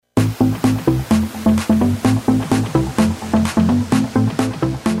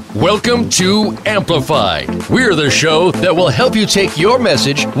Welcome to Amplified. We're the show that will help you take your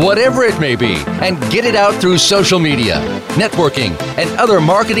message, whatever it may be, and get it out through social media, networking, and other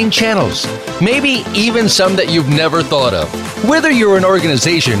marketing channels. Maybe even some that you've never thought of. Whether you're an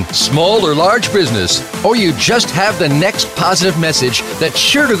organization, small or large business, or you just have the next positive message that's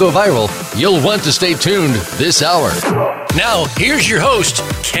sure to go viral, you'll want to stay tuned this hour. Now, here's your host,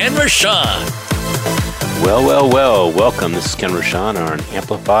 Ken Rochon. Well. Welcome. This is Ken Rochon on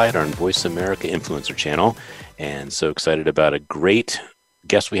Amplified, on Voice America Influencer channel. And so excited about a great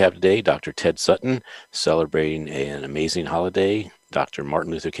guest we have today, Dr. Ted Sutton, celebrating an amazing holiday, Dr.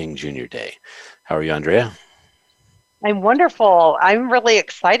 Martin Luther King Jr. Day. How are you, Andrea? I'm wonderful. I'm really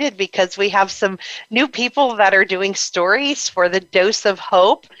excited because we have some new people that are doing stories for the Dose of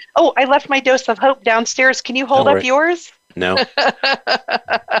Hope. Oh, I left my Dose of Hope downstairs. Can you hold up yours? No.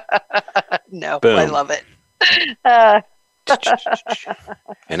 No, Boom. I love it.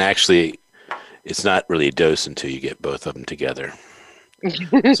 And actually, it's not really a dose until you get both of them together.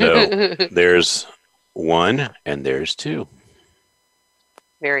 So there's one and there's two.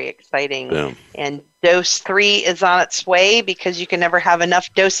 Very exciting. Boom. And dose 3 is on its way because you can never have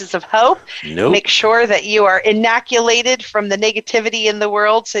enough doses of hope. Nope. Make sure that you are inoculated from the negativity in the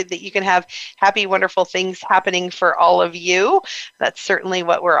world so that you can have happy, wonderful things happening for all of you. That's certainly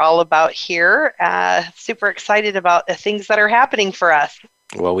what we're all about here. Super excited about the things that are happening for us.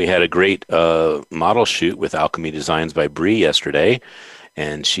 Well, we had a great model shoot with Alchemy Designs by Bree yesterday,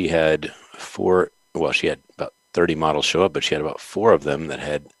 and she had about 30 models show up, but she had about 4 of them that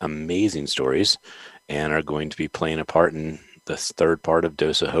had amazing stories and are going to be playing a part in the third part of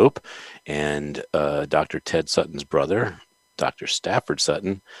Dose of Hope. And Dr. Ted Sutton's brother, Dr. Stafford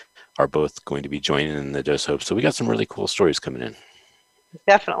Sutton, are both going to be joining in the Dose of Hope. So we got some really cool stories coming in.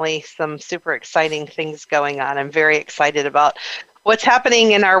 Definitely some super exciting things going on. I'm very excited about what's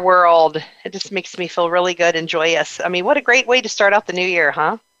happening in our world. It just makes me feel really good and joyous. I mean, what a great way to start out the new year,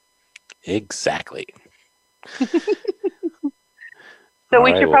 huh? Exactly. So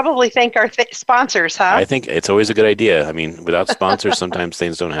we should probably thank our sponsors, huh? I think it's always a good idea. I mean, without sponsors, sometimes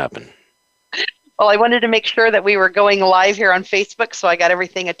things don't happen. Well, I wanted to make sure that we were going live here on Facebook, so I got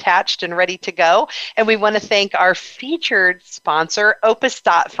everything attached and ready to go. And we want to thank our featured sponsor,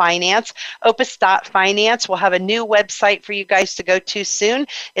 Opus.Finance. Opus.Finance will have a new website for you guys to go to soon.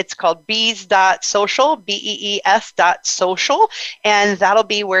 It's called bees.social, bees.social, and that'll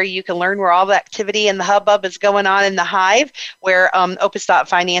be where you can learn where all the activity and the hubbub is going on in the hive, where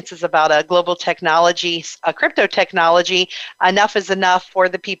Opus.Finance is about a global technology, a crypto technology. Enough is enough for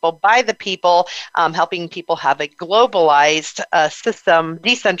the people, by the people. Helping people have a globalized system,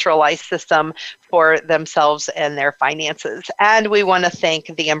 decentralized system for themselves and their finances. And we want to thank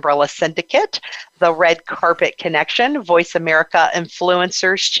the Umbrella Syndicate, the Red Carpet Connection, Voice America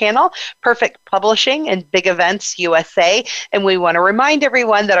Influencers Channel, Perfect Publishing, and Big Events USA. And we want to remind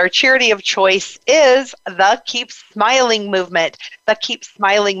everyone that our charity of choice is the Keep Smiling Movement, the Keep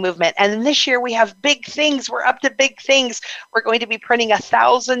Smiling Movement. And this year we have big things. We're up to big things. We're going to be printing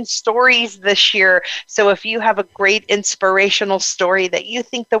 1,000 stories this year. So if you have a great inspirational story that you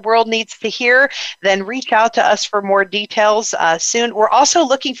think the world needs to hear, then reach out to us for more details soon. We're also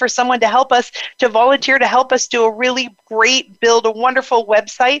looking for someone to help us, to volunteer to help us do a really great, build a wonderful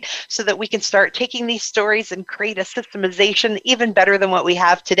website so that we can start taking these stories and create a systemization even better than what we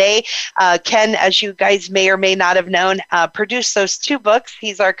have today. Ken, as you guys may or may not have known, produced those 2 books.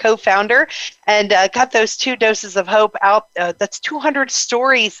 He's our co-founder and got those 2 doses of hope out. That's 200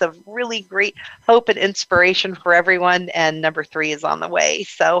 stories of really great hope and inspiration for everyone. And number 3 is on the way.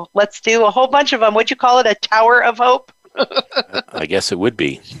 So let's do a whole bunch of them. Would you call it a Tower of Hope? I guess it would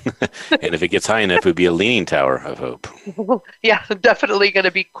be. And if it gets high enough, it would be a leaning tower of hope. Yeah, definitely going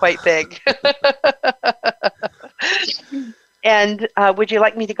to be quite big. And would you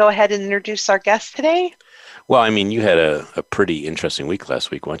like me to go ahead and introduce our guest today? Well, I mean, you had a pretty interesting week last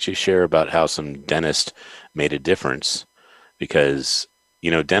week. Why don't you share about how some dentists made a difference? Because,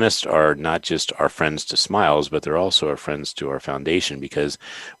 you know, dentists are not just our friends to Smiles, but they're also our friends to our foundation, because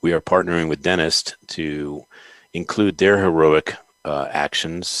we are partnering with dentists to include their heroic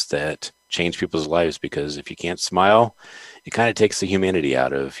actions that change people's lives. Because if you can't smile, it kind of takes the humanity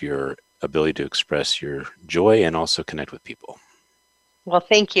out of your ability to express your joy and also connect with people. Well,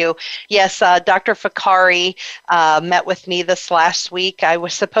 thank you. Yes, Dr. Fakari met with me this last week. I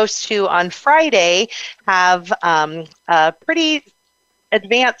was supposed to, on Friday, have a pretty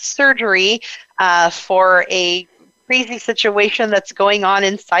advanced surgery for a crazy situation that's going on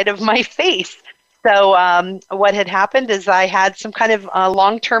inside of my face. So what had happened is I had some kind of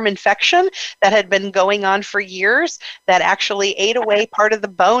long-term infection that had been going on for years that actually ate away part of the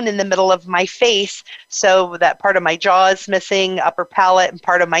bone in the middle of my face. So that part of my jaw is missing, upper palate, and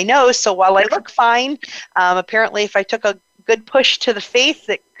part of my nose. So while I look fine, apparently if I took a good push to the face,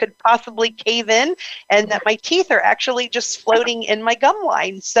 it could possibly cave in, and that my teeth are actually just floating in my gum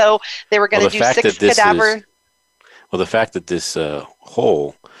line. So they were going to do 6 cadaver. Well, the fact that this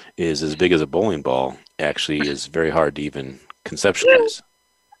hole is as big as a bowling ball actually is very hard to even conceptualize.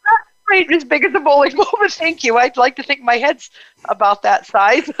 Right, as big as a bowling ball, but thank you. I'd like to think my head's about that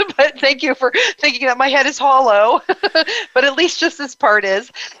size, but thank you for thinking that my head is hollow, but at least just this part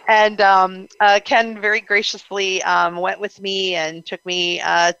is. And Ken very graciously went with me and took me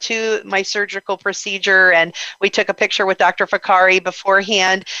to my surgical procedure, and we took a picture with Dr. Fakari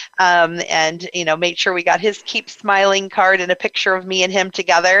beforehand, and made sure we got his Keep Smiling card and a picture of me and him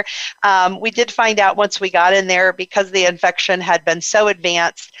together. We did find out once we got in there, because the infection had been so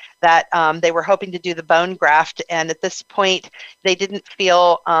advanced, that they were hoping to do the bone graft, and at this point they didn't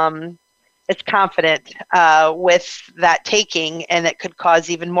feel as confident with that taking, and it could cause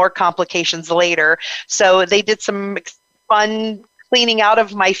even more complications later. So they did some fun cleaning out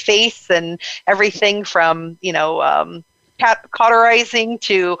of my face and everything from cauterizing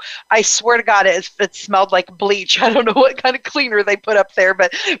to, I swear to God, it smelled like bleach. I don't know what kind of cleaner they put up there,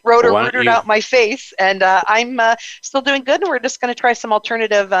 but rooted out my face. And I'm still doing good, and we're just going to try some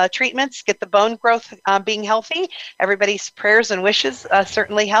alternative treatments, get the bone growth being healthy. Everybody's prayers and wishes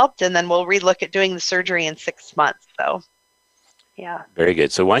certainly helped, and then we'll relook at doing the surgery in 6 months. So, yeah. Very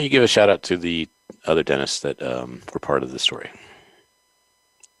good. So why don't you give a shout out to the other dentists that were part of the story?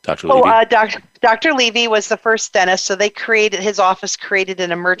 Dr. Levy? Dr. Levy was the first dentist, so his office created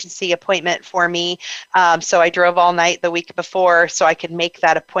an emergency appointment for me. So I drove all night the week before so I could make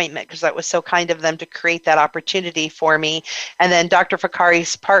that appointment, because that was so kind of them to create that opportunity for me. And then Dr.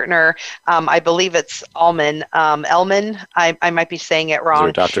 Fakari's partner, I believe it's Elman. I might be saying it wrong.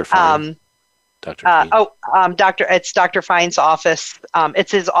 Is there Dr. Fine? It's Dr. Fine's office.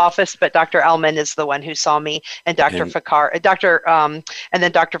 It's his office, but Dr. Elman is the one who saw me, and Dr. Fakari, and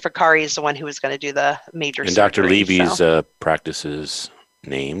then Dr. Fakari is the one who was going to do the major. And Dr. Levy's practice is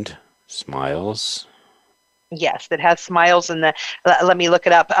named Smiles. Yes, it has Smiles in the. Let me look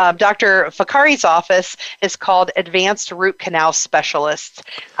it up. Dr. Fakari's office is called Advanced Root Canal Specialist.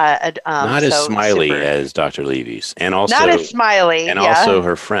 Not as smiley as Dr. Levy's, and also not as smiley. And also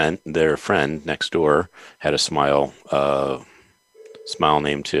their friend next door had a smile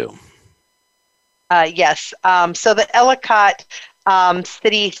name too. Yes. So the Ellicott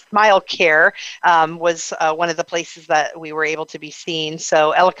City Smile Care was one of the places that we were able to be seen.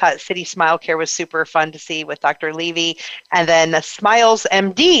 So Ellicott City Smile Care was super fun to see with Dr. Levy. And then Smiles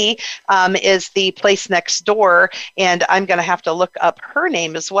MD is the place next door. And I'm going to have to look up her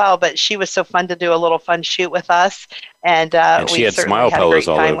name as well. But she was so fun to do a little fun shoot with us. And she had smile pillows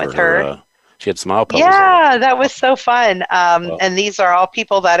all over her. She had smile pillows. Yeah, that was so fun. And these are all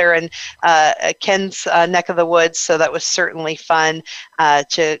people that are in Ken's neck of the woods, so that was certainly fun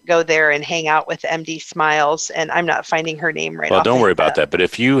to go there and hang out with MD Smiles. And I'm not finding her name right now. Well, don't worry about that. But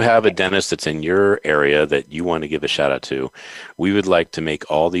if you have a dentist that's in your area that you want to give a shout out to, we would like to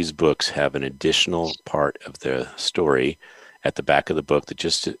make all these books have an additional part of the story at the back of the book that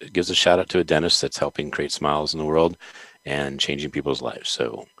just gives a shout out to a dentist that's helping create smiles in the world and changing people's lives.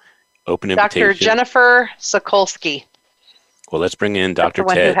 So open invitation. Dr. Jennifer Sokolsky. Well, let's bring in Dr. The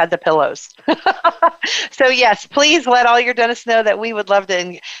one Ted. who had the pillows. So yes, please let all your dentists know that we would love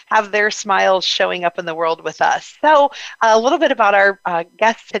to have their smiles showing up in the world with us. So a little bit about our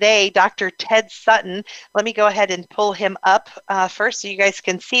guest today, Dr. Ted Sutton. Let me go ahead and pull him up first so you guys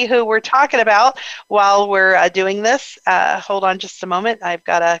can see who we're talking about while we're doing this. Hold on just a moment. I've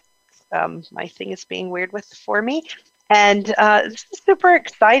got my thing is being weird for me. And this is super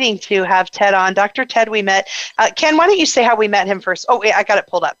exciting to have Ted on. Dr. Ted, we met. Ken, why don't you say how we met him first? Oh, wait, I got it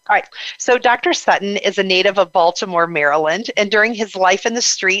pulled up. All right. So Dr. Sutton is a native of Baltimore, Maryland. And during his life in the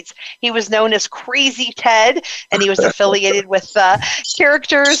streets, he was known as Crazy Ted. And he was affiliated with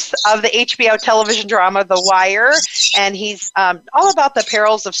characters of the HBO television drama The Wire. And he's all about the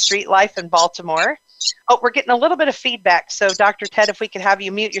perils of street life in Baltimore. Oh, we're getting a little bit of feedback. So Dr. Ted, if we could have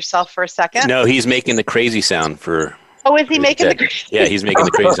you mute yourself for a second. No, he's making the crazy sound for Oh, is he making the crazy? Yeah, he's making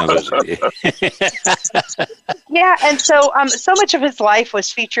the crazy sounds. Yeah, and so so much of his life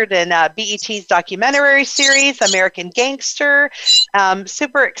was featured in BET's documentary series, American Gangster.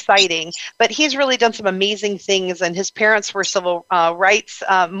 Super exciting. But he's really done some amazing things, and his parents were civil rights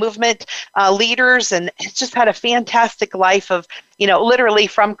movement leaders, and has just had a fantastic life of, literally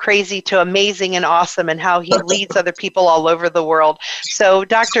from crazy to amazing and awesome, and how he leads other people all over the world. So,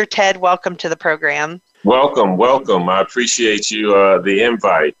 Dr. Ted, welcome to the program. Welcome, welcome. I appreciate you, the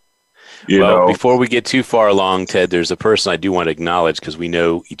invite. Before we get too far along, Ted, there's a person I do want to acknowledge because we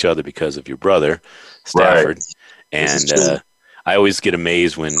know each other because of your brother, Stafford. Right. And I always get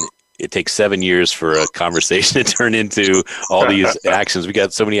amazed when it takes 7 years for a conversation to turn into all these actions. We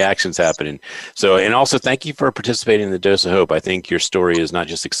got so many actions happening. So, and also thank you for participating in the Dose of Hope. I think your story is not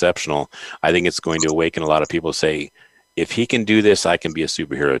just exceptional. I think it's going to awaken a lot of people to say, if he can do this, I can be a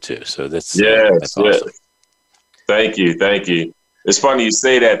superhero too. So that's awesome. Yes. Thank you. It's funny you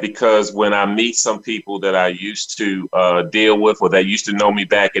say that because when I meet some people that I used to deal with or that used to know me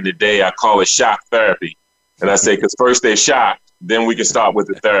back in the day, I call it shock therapy. And I say, because first they're shocked, then we can start with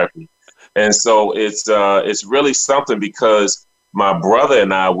the therapy. And so it's really something because my brother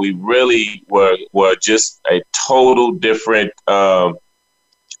and I, we really were just a total different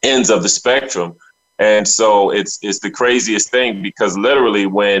ends of the spectrum. And so it's the craziest thing because literally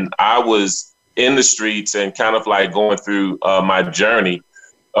when I was in the streets and kind of like going through my journey,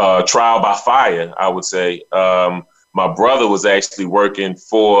 trial by fire, I would say. My brother was actually working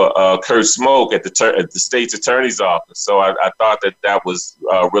for Kurt Smoke at the state's attorney's office. So I thought that was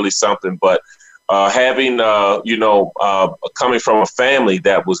really something. But having, coming from a family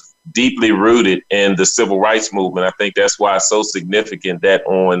that was deeply rooted in the civil rights movement, I think that's why it's so significant that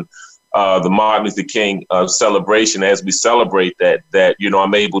on the Martin Luther King celebration, as we celebrate that,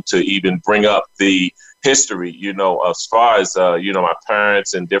 I'm able to even bring up the history, as far as, my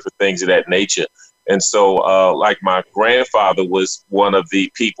parents and different things of that nature. And so like my grandfather was one of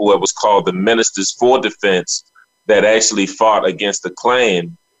the people that was called the Ministers for Defense that actually fought against the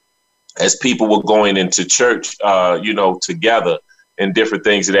Klan as people were going into church, together and different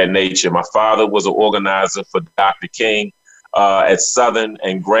things of that nature. My father was an organizer for Dr. King at Southern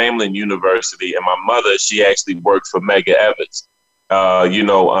and Grambling University. And my mother, she actually worked for Medgar Evers,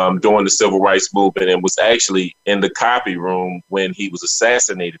 during the civil rights movement and was actually in the copy room when he was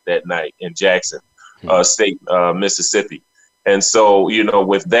assassinated that night in Jackson State, Mississippi. And so,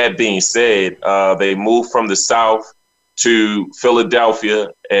 with that being said, they moved from the South to Philadelphia,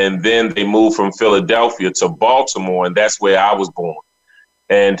 and then they moved from Philadelphia to Baltimore, and that's where I was born.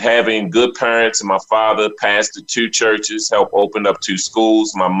 And having good parents, my father pastored 2 churches, helped open up 2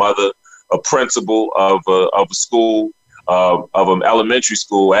 schools. My mother, a principal of a school, of an elementary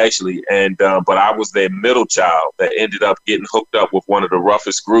school, actually. And but I was their middle child that ended up getting hooked up with one of the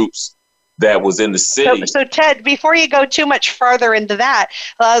roughest groups that was in the city. So Ted, before you go too much farther into that,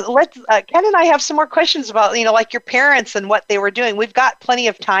 let's Ken and I have some more questions about, like your parents and what they were doing. We've got plenty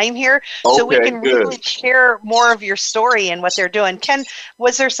of time here, so we can really share more of your story and what they're doing. Ken,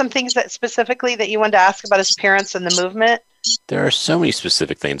 was there some things that specifically that you wanted to ask about his parents and the movement? There are so many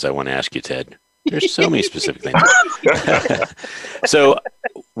specific things I want to ask you, Ted. There's so many specific things. So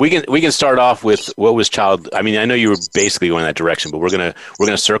we can start off with what was I mean, I know you were basically going that direction, but we're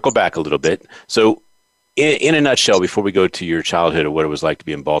gonna circle back a little bit. So in a nutshell, before we go to your childhood or what it was like to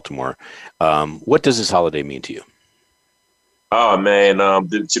be in Baltimore, what does this holiday mean to you? Oh man,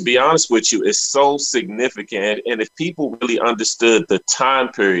 to be honest with you, it's so significant. And if people really understood the time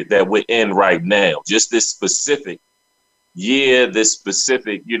period that we're in right now, just this specific year, this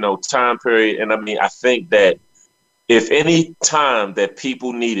specific, time period. And I mean, I think that if any time that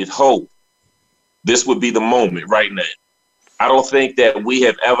people needed hope, this would be the moment right now. I don't think that we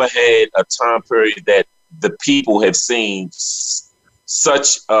have ever had a time period that the people have seen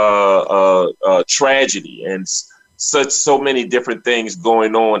such tragedy and so many different things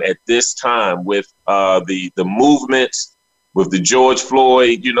going on at this time with the movement, with the George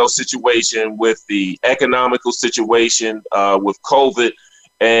Floyd, situation, with the economical situation, with COVID.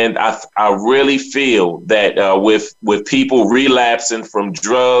 And I really feel that with people relapsing from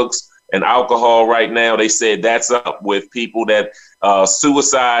drugs and alcohol right now, they said that's up. With people that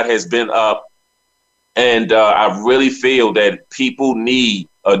suicide has been up. And I really feel that people need,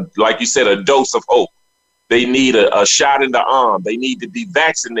 like you said, a dose of hope. They need a shot in the arm. They need to be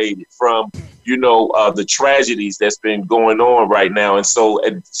vaccinated from, the tragedies that's been going on right now. And so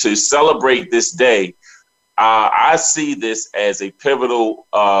to celebrate this day, I see this as a pivotal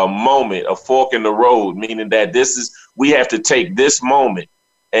moment, a fork in the road, meaning that we have to take this moment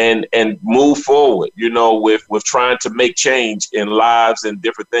and move forward, with trying to make change in lives and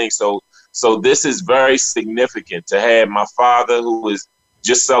different things. So this is very significant to have my father, who is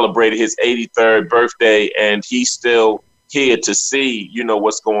just celebrated his 83rd birthday, and he's still here to see,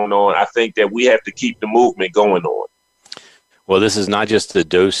 what's going on. I think that we have to keep the movement going on. Well, this is not just a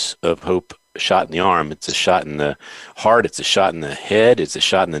dose of hope shot in the arm. It's a shot in the heart. It's a shot in the head. It's a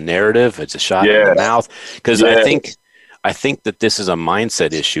shot in the narrative. It's a shot in the mouth. Because I think that this is a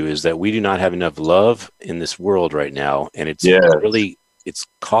mindset issue, is that we do not have enough love in this world right now. And it's really, it's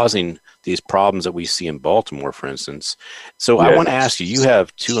causing these problems that we see in Baltimore, for instance. So I want to ask you, you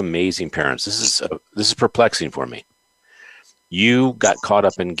have two amazing parents. This is perplexing for me. You got caught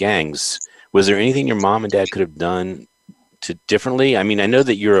up in gangs. Was there anything your mom and dad could have done to differently? I mean, I know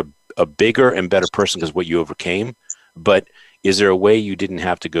that you're a bigger and better person because what you overcame, but is there a way you didn't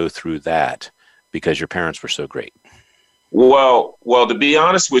have to go through that because your parents were so great? Well, to be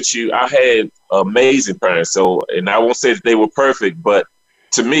honest with you, I had amazing parents. So, and I won't say that they were perfect, but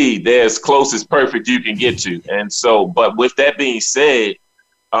to me, they're as close as perfect you can get to. And so, but with that being said,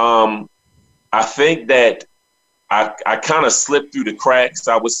 I think that I kind of slipped through the cracks,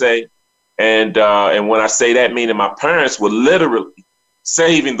 I would say. And when I say that, meaning my parents were literally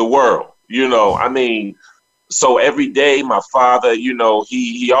saving the world, I mean, so every day my father,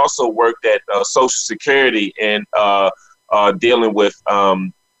 he also worked at Social Security and dealing with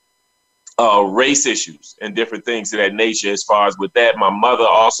race issues and different things of that nature. As far as with that, my mother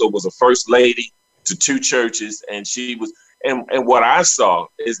also was a first lady to two churches, and she was, and what I saw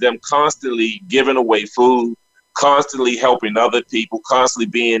is them constantly giving away food, constantly helping other people, constantly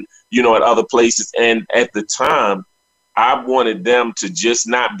being, at other places. And at the time, I wanted them to just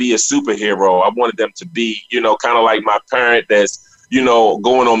not be a superhero. I wanted them to be, kind of like my parent that's,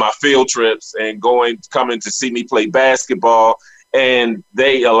 going on my field trips and coming to see me play basketball. And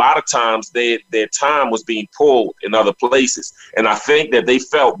a lot of times their time was being pulled in other places. And I think that they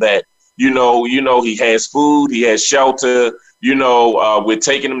felt that, he has food, he has shelter, we're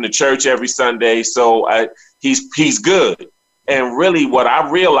taking him to church every Sunday. So he's good. And really what I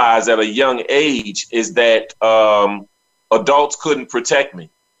realized at a young age is that adults couldn't protect me.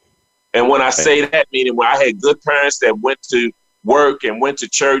 And when I say that, meaning when I had good parents that went to work and went to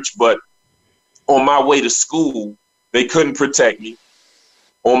church, but on my way to school, they couldn't protect me.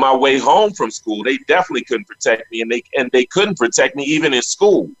 On my way home from school, they definitely couldn't protect me, and they couldn't protect me even in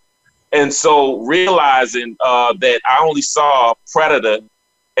school. And so realizing that I only saw predator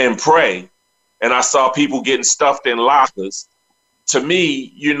and prey, and I saw people getting stuffed in lockers, to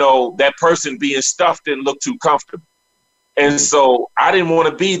me, that person being stuffed didn't look too comfortable. And so I didn't want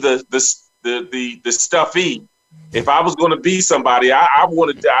to be the stuffy. If I was going to be somebody, I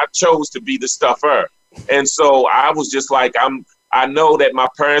chose to be the stuffer. And so I was just like, I know that my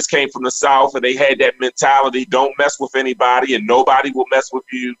parents came from the South and they had that mentality, don't mess with anybody and nobody will mess with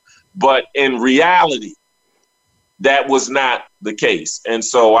you. But in reality, that was not the case. And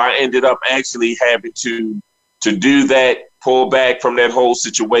so I ended up actually having to do that, pull back from that whole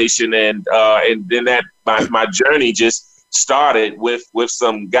situation. And then that my journey just started with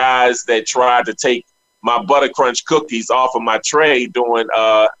some guys that tried to take my Butter Crunch cookies off of my tray during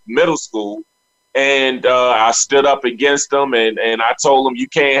middle school. And I stood up against them and I told them, you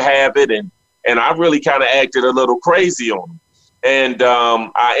can't have it. And I really kind of acted a little crazy on them. And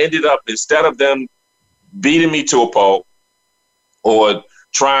I ended up, instead of them beating me to a pulp or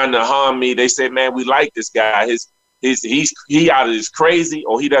trying to harm me, they said, man, we like this guy. He either is crazy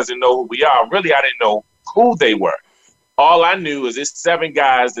or he doesn't know who we are. Really, I didn't know who they were. All I knew is it's 7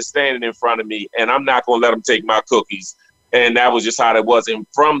 guys that's standing in front of me, and I'm not going to let them take my cookies. And that was just how it was. And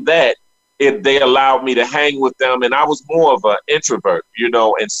from that, they allowed me to hang with them. And I was more of an introvert,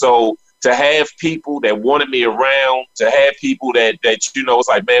 and so to have people that wanted me around, to have people that it's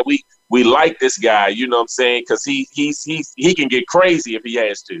like, man, we like this guy, what I'm saying? Because he can get crazy if he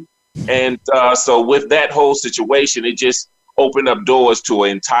has to. And so with that whole situation, it just opened up doors to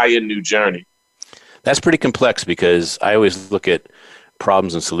an entire new journey. That's pretty complex because I always look at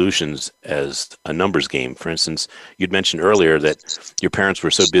problems and solutions as a numbers game. For instance, you'd mentioned earlier that your parents were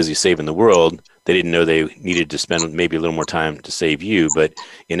so busy saving the world, they didn't know they needed to spend maybe a little more time to save you. But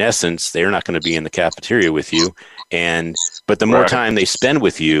in essence, they're not going to be in the cafeteria with you. But the more time they spend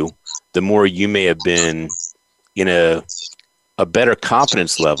with you, the more you may have been in a better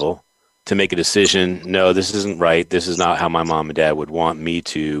confidence level to make a decision. No, this isn't right. This is not how my mom and dad would want me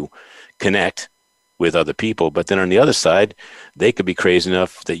to connect with other people. But then on the other side, they could be crazy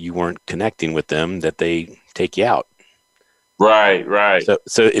enough that you weren't connecting with them, that they take you out. Right.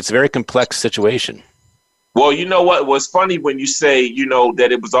 So it's a very complex situation. Well, you know what was funny when you say, that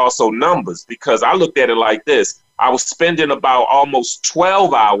it was also numbers, because I looked at it like this. I was spending about almost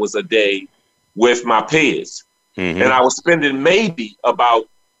 12 hours a day with my peers. Mm-hmm. And I was spending maybe about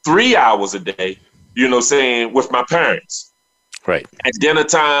 3 hours a day, with my parents. Right. At dinner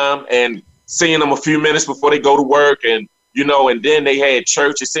time and seeing them a few minutes before they go to work. And, and then they had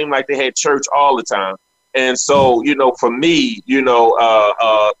church. It seemed like they had church all the time. And so, for me,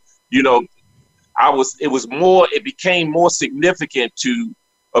 it became more significant to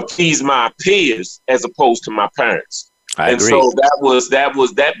appease my peers as opposed to my parents. I agree. So that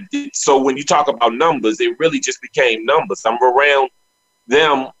was. So when you talk about numbers, it really just became numbers. I'm around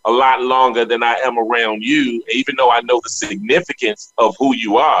them a lot longer than I am around you. Even though I know the significance of who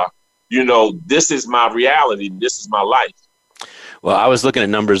you are, this is my reality. This is my life. Well, I was looking at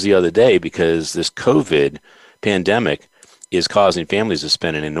numbers the other day because this COVID pandemic is causing families to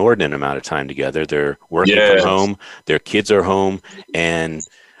spend an inordinate amount of time together. They're working from home, their kids are home, and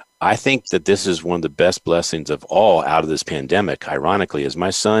I think that this is one of the best blessings of all out of this pandemic, ironically, is my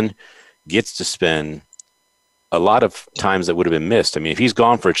son gets to spend a lot of times that would have been missed. I mean, if he's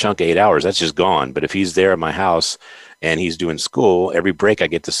gone for a chunk of 8 hours, that's just gone. But if he's there at my house and he's doing school, every break I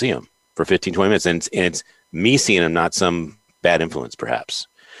get to see him for 15, 20 minutes. And it's me seeing him, not some bad influence, perhaps.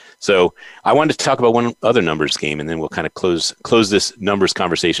 So I wanted to talk about one other numbers game, and then we'll kind of close this numbers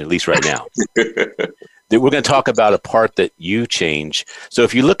conversation, at least right now. We're going to talk about a part that you change. So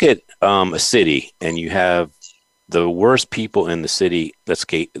if you look at a city and you have the worst people in the city, let's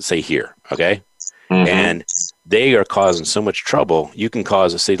say here, okay? Mm-hmm. And they are causing so much trouble, you can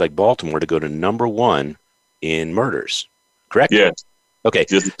cause a city like Baltimore to go to number 1 in murders, correct? Yes. Okay,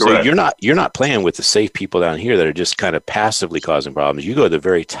 so you're not playing with the safe people down here that are just kind of passively causing problems. You go to the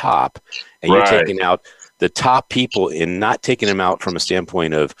very top, and you're taking out the top people and not taking them out from a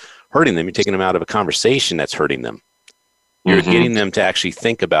standpoint of hurting them. You're taking them out of a conversation that's hurting them. You're getting them to actually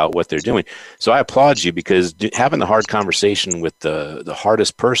think about what they're doing. So I applaud you, because having the hard conversation with the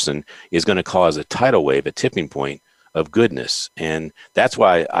hardest person is going to cause a tidal wave, a tipping point of goodness. And that's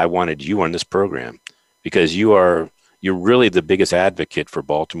why I wanted you on this program, because you're really the biggest advocate for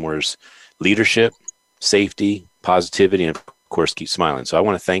Baltimore's leadership, safety, positivity, and of course, keep smiling. So I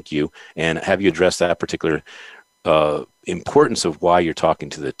want to thank you and have you address that particular importance of why you're talking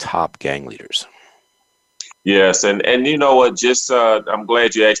to the top gang leaders. Yes, and you know what? Just I'm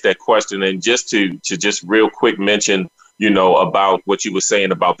glad you asked that question, and just to just real quick mention, about what you were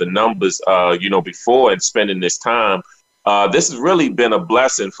saying about the numbers, before and spending this time. This has really been a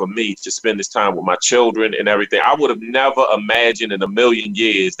blessing for me to spend this time with my children and everything. I would have never imagined in a million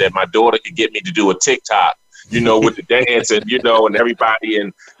years that my daughter could get me to do a TikTok, with the dance and, and everybody.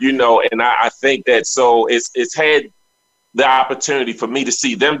 And, and I think that so it's had the opportunity for me to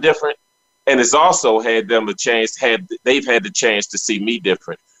see them different. And it's also had them they've had the chance to see me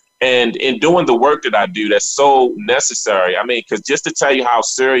different. And in doing the work that I do, that's so necessary. I mean, because just to tell you how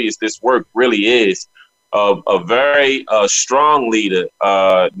serious this work really is, a very strong leader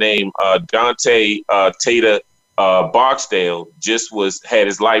named Dante Tata Barksdale just had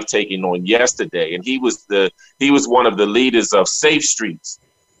his life taken on yesterday, and he was one of the leaders of Safe Streets,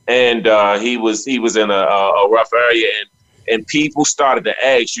 and he was in a rough area, and people started to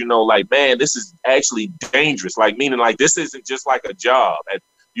ask, like, man, this is actually dangerous, like meaning like this isn't just like a job.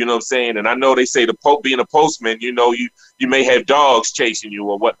 You know what I'm saying? And I know they say being a postman, you may have dogs chasing you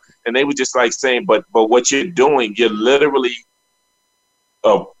or what. And they were just like saying, but what you're doing, you're literally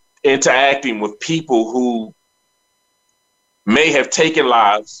interacting with people who may have taken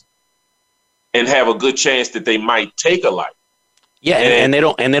lives and have a good chance that they might take a life. Yeah, and they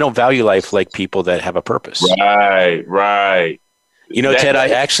don't value life like people that have a purpose. Right. Ted,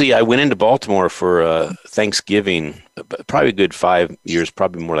 I went into Baltimore for Thanksgiving, probably a good 5 years,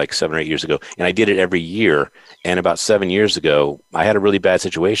 probably more like 7 or 8 years ago. And I did it every year. And about 7 years ago, I had a really bad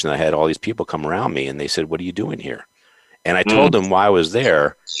situation. I had all these people come around me and they said, "What are you doing here?" And I told them why I was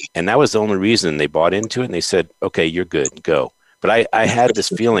there. And that was the only reason. They bought into it and they said, "Okay, you're good, go." But I had this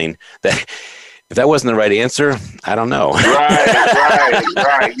feeling that if that wasn't the right answer, I don't know.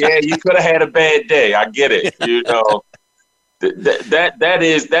 Right. Yeah, you could have had a bad day. I get it.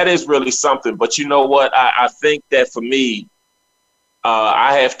 That is really something. But you know what? I think that for me,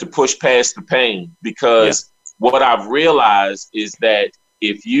 I have to push past the pain, because what I've realized is that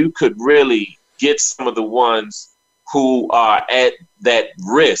if you could really get some of the ones who are at that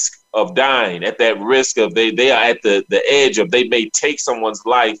risk of dying, at that risk of they are at the edge of they may take someone's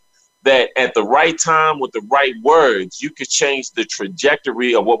life, that at the right time with the right words, you could change the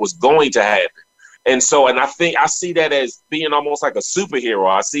trajectory of what was going to happen. And I think I see that as being almost like a superhero.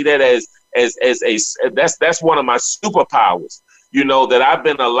 I see that as that's one of my superpowers, you know, that I've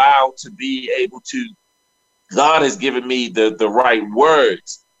been allowed to be able to. God has given me the right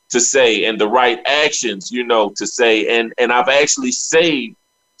words to say and the right actions, you know, to say, and I've actually saved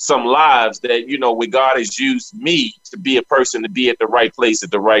some lives that, you know, where God has used me to be a person to be at the right place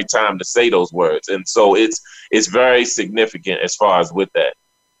at the right time to say those words. And so it's very significant as far as with that.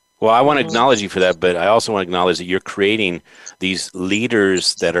 Well, I want to acknowledge you for that, but I also want to acknowledge that you're creating these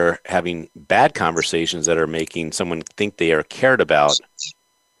leaders that are having bad conversations that are making someone think they are cared about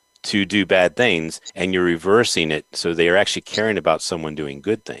to do bad things, and you're reversing it so they are actually caring about someone doing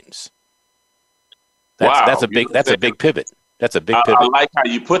good things. That's a big pivot. That's a big pivot. I like how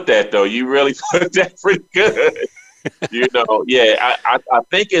you put that, though. You really put that pretty good. You know, yeah. I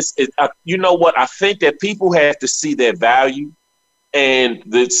think you know what? I think that people have to see their value, and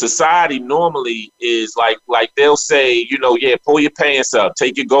the society normally is like they'll say, you know, yeah, pull your pants up,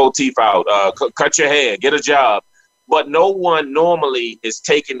 take your gold teeth out, cut your hair, get a job. But no one normally is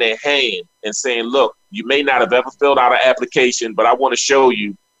taking their hand and saying, look, you may not have ever filled out an application, but I want to show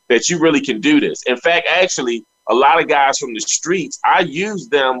you that you really can do this. In fact, actually, a lot of guys from the streets, I use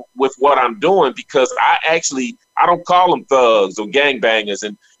them with what I'm doing because I don't call them thugs or gangbangers.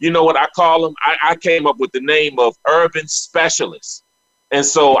 And you know what I call them? I came up with the name of urban specialists. And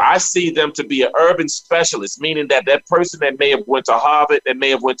so I see them to be an urban specialist, meaning that person that may have went to Harvard, that may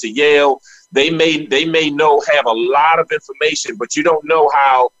have went to Yale, they may have a lot of information, but you don't know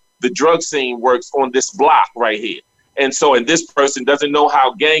how the drug scene works on this block right here. And so, and this person doesn't know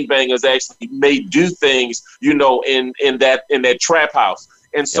how gangbangers actually may do things, you know, in that trap house.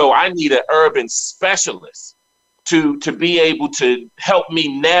 And so I need an urban specialist to be able to help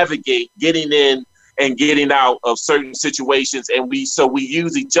me navigate getting in and getting out of certain situations. And we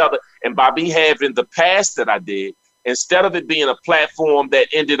use each other. And by me having the past that I did, instead of it being a platform that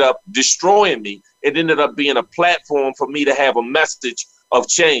ended up destroying me, it ended up being a platform for me to have a message of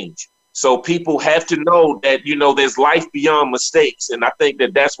change. So people have to know that, you know, there's life beyond mistakes. And I think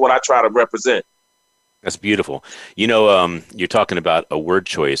that that's what I try to represent. That's beautiful. You know, you're talking about a word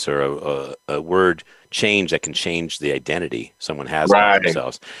choice or a word change that can change the identity someone has of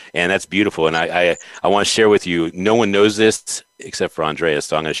themselves. And that's beautiful. And I want to share with you, no one knows this except for Andreas,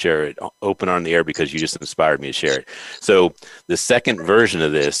 so I'm going to share it open on the air because you just inspired me to share it. So the second version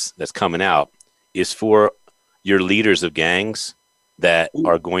of this that's coming out is for your leaders of gangs that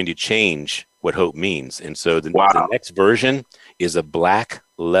are going to change what hope means. And so the next version is a black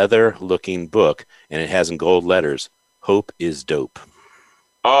leather looking book, and it has in gold letters, Hope is Dope.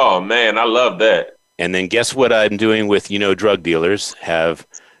 Oh man, I love that. And then guess what I'm doing with, you know, drug dealers have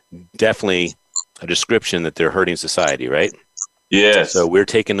definitely a description that they're hurting society, right? Yes. So we're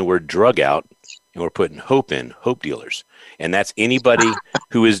taking the word drug out and we're putting hope in, hope dealers. And that's anybody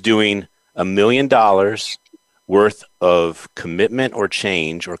who is doing $1 million worth of commitment or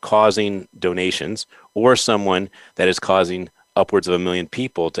change or causing donations, or someone that is causing upwards of 1 million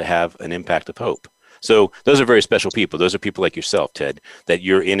people to have an impact of hope. So those are very special people. Those are people like yourself, Ted, that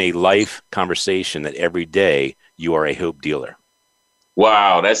you're in a life conversation that every day you are a hope dealer.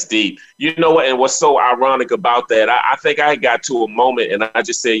 Wow, that's deep. You know what? And what's so ironic about that, I think I got to a moment and I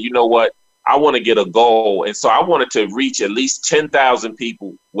just said, you know what? I want to get a goal. And so I wanted to reach at least 10,000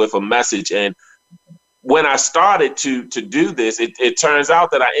 people with a message. And when I started to do this, it turns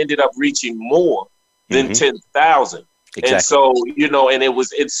out that I ended up reaching more than 10,000. Exactly. And so, you know, and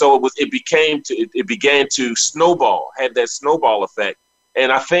it began to snowball, had that snowball effect. And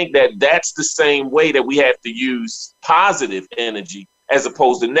I think that that's the same way that we have to use positive energy as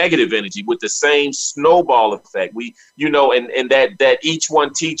opposed to negative energy with the same snowball effect. We, you know, and that each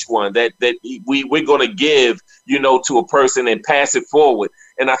one teach one, that we're going to give, you know, to a person and pass it forward.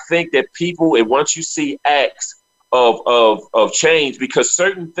 And I think that people, and once you see acts of change, because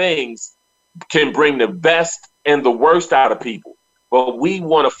certain things can bring the best and the worst out of people, but we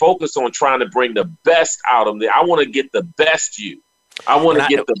want to focus on trying to bring the best out of them. I want to get the best you. I want to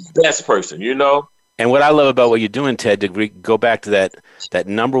get the best person, you know? And what I love about what you're doing, Ted, to go back to that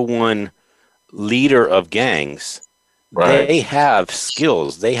number one leader of gangs, right. They have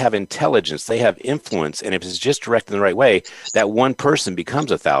skills, they have intelligence, they have influence. And if it's just directed in the right way, that one person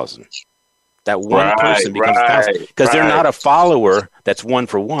becomes 1,000. That one person becomes 1,000. Because they're not a follower that's one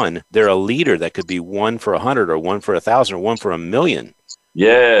for one. They're a leader that could be 1 for 100 or 1 for 1,000 or 1 for 1,000,000.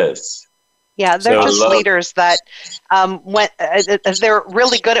 Yes. Yeah, they're just leaders that they're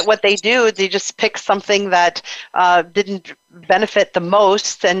really good at what they do. They just pick something that didn't benefit the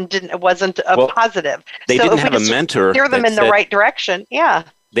most and wasn't positive. They didn't have a mentor. Steer them in the right direction. Yeah.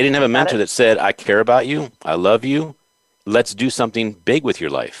 They didn't have a mentor that said, I care about you. I love you. Let's do something big with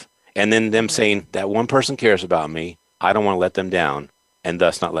your life. And then them saying that one person cares about me. I don't want to let them down, and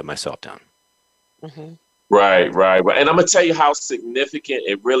thus not let myself down. Mm-hmm. Right. And I'm gonna tell you how significant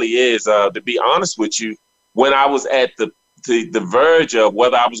it really is. To be honest with you, when I was at the verge of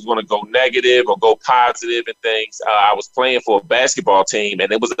whether I was going to go negative or go positive and things, I was playing for a basketball team,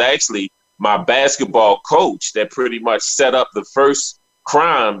 and it was actually my basketball coach that pretty much set up the first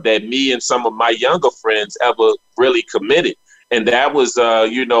crime that me and some of my younger friends ever really committed. And that was,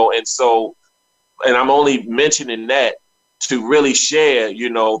 and I'm only mentioning that to really share,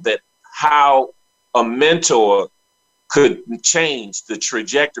 that how a mentor could change the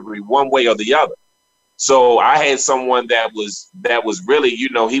trajectory one way or the other. So I had someone that was really,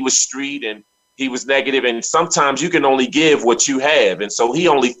 he was street and he was negative, and sometimes you can only give what you have. And so he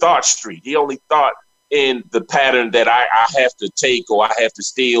only thought street. He only thought in the pattern that I have to take, or I have to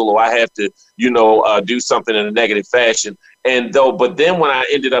steal, or I have to, do something in a negative fashion. But then when I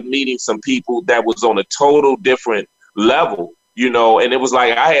ended up meeting some people that was on a total different level, and it was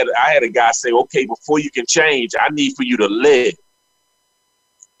like I had a guy say, okay, before you can change, I need for you to live.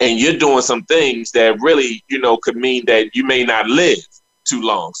 And you're doing some things that really, could mean that you may not live too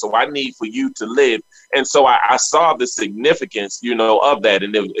long. So I need for you to live. And so I saw the significance, of that.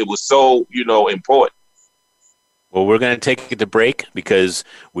 And it was so, important. Well, we're going to take it to break because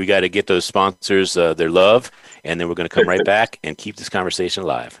we got to get those sponsors their love. And then we're going to come right back and keep this conversation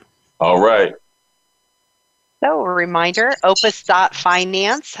alive. All right. So a reminder,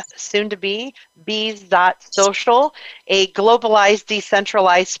 Opus.finance, soon to be Bees.social, a globalized,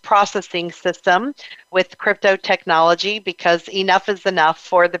 decentralized processing system with crypto technology, because enough is enough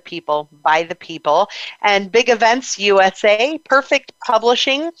for the people, by the people. And Big Events USA, Perfect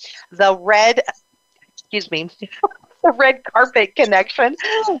Publishing, the Red Carpet Connection,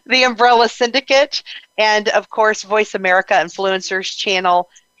 the Umbrella Syndicate, and of course, Voice America Influencers Channel,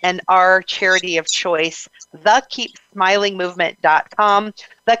 and our charity of choice, thekeepsmilingmovement.com,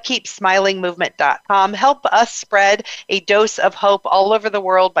 thekeepsmilingmovement.com. Help us spread a dose of hope all over the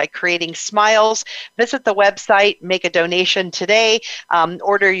world by creating smiles. Visit the website, make a donation today,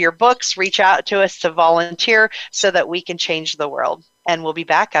 order your books, reach out to us to volunteer so that we can change the world. And we'll be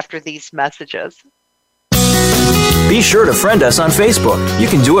back after these messages. Be sure to friend us on Facebook. You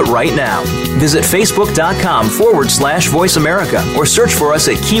can do it right now. Visit facebook.com/Voice America or search for us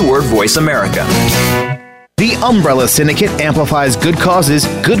at keyword Voice America. The Umbrella Syndicate amplifies good causes,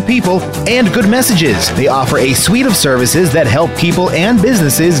 good people, and good messages. They offer a suite of services that help people and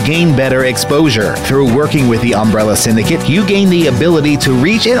businesses gain better exposure. Through working with the Umbrella Syndicate, you gain the ability to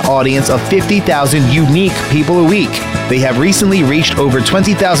reach an audience of 50,000 unique people a week. They have recently reached over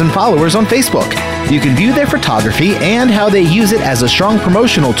 20,000 followers on Facebook. You can view their photography and how they use it as a strong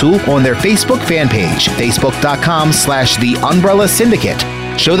promotional tool on their Facebook fan page, facebook.com/The Umbrella Syndicate.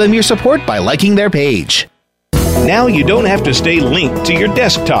 Show them your support by liking their page. Now you don't have to stay linked to your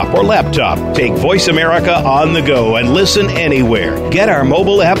desktop or laptop. Take Voice America on the go and listen anywhere. Get our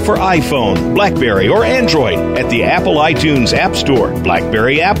mobile app for iPhone, BlackBerry, or Android at the Apple iTunes App Store,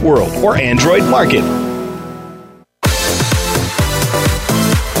 BlackBerry App World, or Android Market.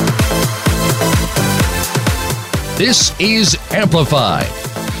 This is Amplified.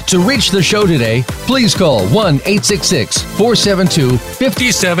 To reach the show today, please call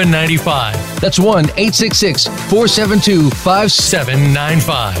 1-866-472-5795. That's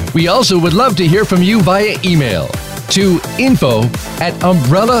 1-866-472-5795. We also would love to hear from you via email to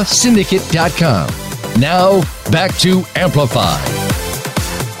info@umbrellasyndicate.com. Now, back to Amplify.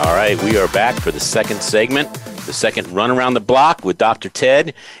 All right, we are back for the second segment, the second run around the block with Dr.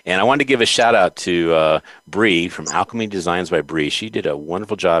 Ted. And I wanted to give a shout out to Bree from Alchemy Designs by Bree. She did a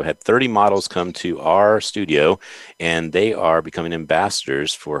wonderful job, had 30 models come to our studio, and they are becoming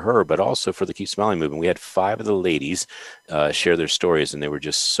ambassadors for her, but also for the Keep Smiling movement. We had 5 of the ladies share their stories, and they were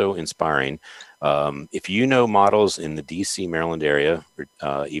just so inspiring. If you know models in the DC, Maryland area, or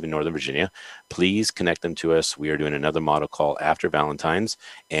even Northern Virginia, please connect them to us. We are doing another model call after Valentine's,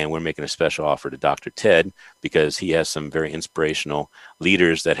 and we're making a special offer to Dr. Ted because he has some very inspirational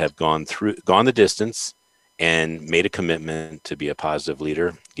leaders that have gone the distance and made a commitment to be a positive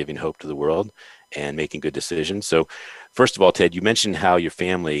leader, giving hope to the world and making good decisions. So first of all, Ted, you mentioned how your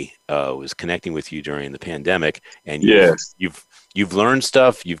family was connecting with you during the pandemic, and you've learned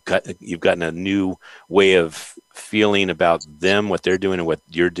stuff. You've gotten a new way of feeling about them, what they're doing and what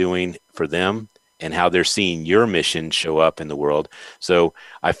you're doing for them, and how they're seeing your mission show up in the world. So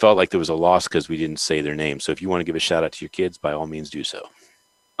I felt like there was a loss because we didn't say their name. So if you want to give a shout out to your kids, by all means do so.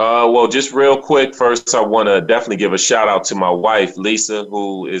 Well, just real quick, first, I want to definitely give a shout out to my wife, Lisa,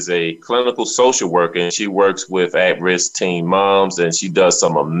 who is a clinical social worker, and she works with at-risk teen moms, and she does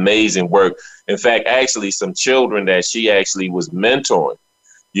some amazing work. In fact, actually, some children that she actually was mentoring,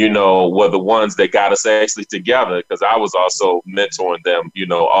 were the ones that got us actually together, because I was also mentoring them,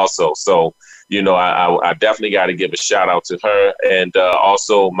 also. So, I definitely got to give a shout out to her, and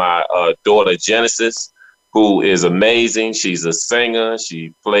also my daughter, Genesis, who is amazing. She's a singer.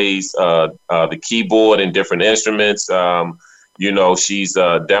 She plays the keyboard and different instruments. She's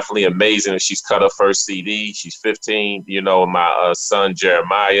definitely amazing. She's cut her first CD. She's 15. My son,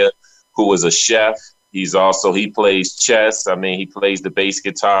 Jeremiah, who is a chef. He plays chess. I mean, he plays the bass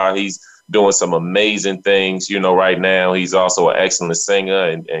guitar. He's doing some amazing things, right now. He's also an excellent singer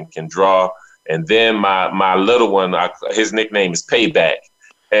and can draw. And then my little one, his nickname is Payback.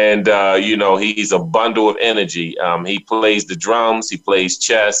 And, he's a bundle of energy. He plays the drums, he plays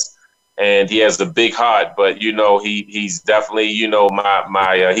chess, and he has a big heart. But, he's definitely,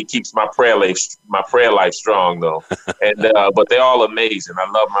 he keeps my prayer life strong, though. And but they're all amazing.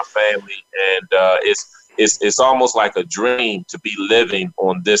 I love my family. And it's almost like a dream to be living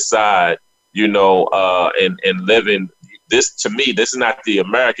on this side, and living this. To me, this is not the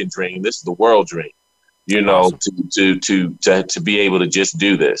American dream. This is the world dream. Awesome. to be able to just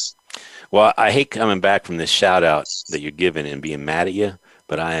do this. Well, I hate coming back from this shout out that you're giving and being mad at you,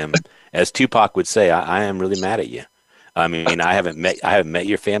 but I am, as Tupac would say, I am really mad at you. I mean, I haven't met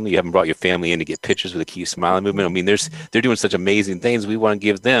your family. You haven't brought your family in to get pictures with the Keep Smiling movement. I mean, they're doing such amazing things. We want to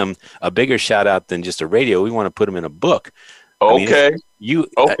give them a bigger shout out than just a radio. We want to put them in a book. Okay. We can do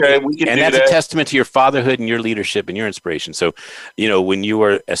that's that. A testament to your fatherhood and your leadership and your inspiration. So, when you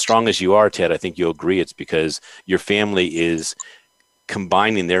are as strong as you are, Ted, I think you'll agree it's because your family is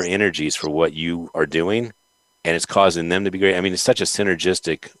combining their energies for what you are doing, and it's causing them to be great. I mean, it's such a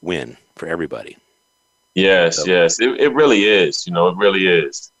synergistic win for everybody. Yes, it really is. It really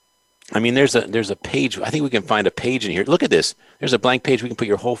is. I mean, there's a page. I think we can find a page in here. Look at this. There's a blank page. We can put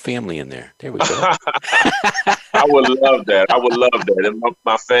your whole family in there. There we go. I would love that. And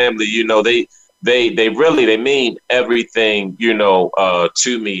my family, they mean everything,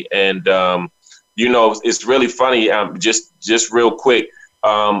 to me. And, it's really funny. Just real quick.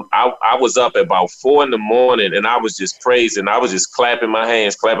 I was up at about 4 a.m. and I was just praising. I was just clapping my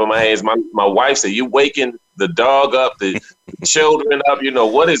hands. My wife said, "You waking the dog up, the children up,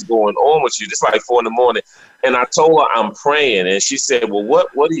 what is going on with you?" Just like 4 a.m. And I told her I'm praying, and she said, "Well, what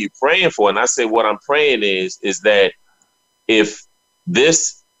are you praying for?" And I said, "What I'm praying is that if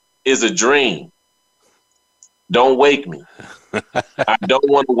this is a dream, don't wake me. I don't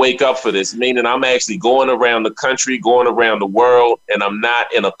want to wake up for this," meaning I'm actually going around the country, going around the world, and I'm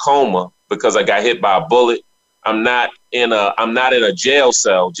not in a coma because I got hit by a bullet. I'm not in a jail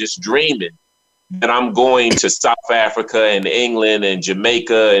cell just dreaming that I'm going to South Africa and England and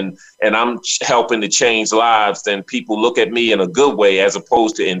Jamaica and I'm helping to change lives. Then people look at me in a good way as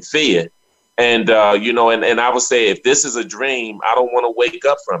opposed to in fear. And, and I would say, if this is a dream, I don't want to wake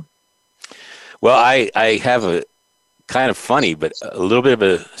up from it. Well, I have a kind of funny, but a little bit of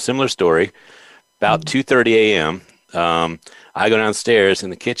a similar story. About 2:30 a.m., I go downstairs in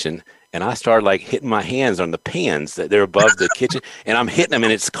the kitchen, and I start like hitting my hands on the pans that they're above the kitchen, and I'm hitting them,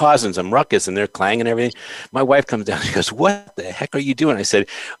 and it's causing some ruckus, and they're clanging and everything. My wife comes down, she goes, "What the heck are you doing?" I said,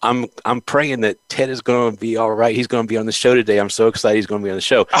 I'm praying that Ted is going to be all right. He's going to be on the show today. I'm so excited he's going to be on the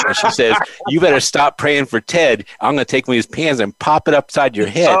show. And she says, "You better stop praying for Ted. I'm going to take one of these pans and pop it upside your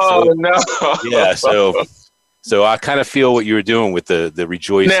head." Oh, no. Yeah, so I kind of feel what you were doing with the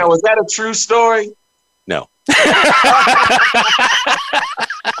rejoicing. Now, was that a true story? No.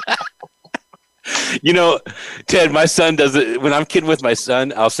 Ted, my son does it. When I'm kidding with my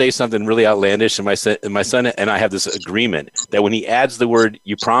son, I'll say something really outlandish, and my son and I have this agreement that when he adds the word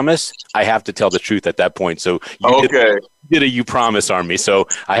 "you promise," I have to tell the truth at that point. So you did a "you promise" on me, so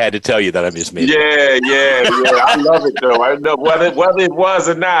I had to tell you that I just made it. Yeah. I love it though. I know whether it was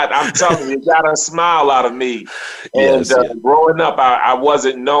or not. I'm telling you, it got a smile out of me. And growing up, I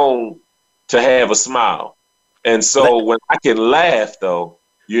wasn't known to have a smile, and so when I can laugh though.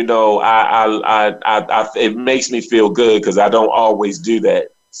 It makes me feel good because I don't always do that.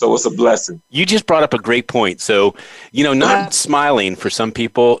 So it's a blessing. You just brought up a great point. So, not smiling for some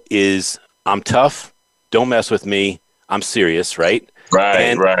people is, I'm tough. Don't mess with me. I'm serious, right? Right.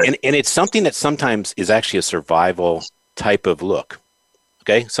 And it's something that sometimes is actually a survival type of look.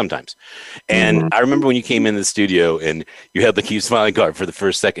 Okay, sometimes. And I remember when you came in the studio and you had the keep smiling card for the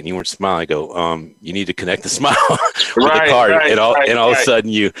first second, you weren't smiling. I go, you need to connect the smile with the card, and all of a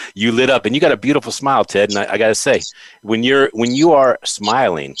sudden you lit up, and you got a beautiful smile, Ted. And I got to say, when you are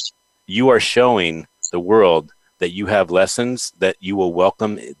smiling, you are showing the world that you have lessons that you will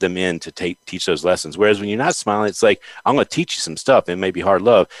welcome them in to teach those lessons. Whereas when you're not smiling, it's like, I'm going to teach you some stuff, and maybe hard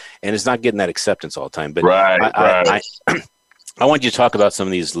love, and it's not getting that acceptance all the time. But I want you to talk about some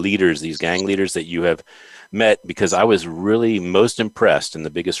of these leaders, these gang leaders that you have met, because I was really most impressed, and the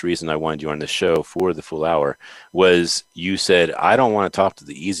biggest reason I wanted you on the show for the full hour was you said, I don't want to talk to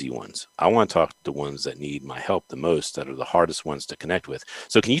the easy ones. I want to talk to the ones that need my help the most, that are the hardest ones to connect with.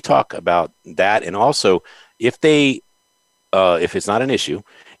 So can you talk about that? And also, if it's not an issue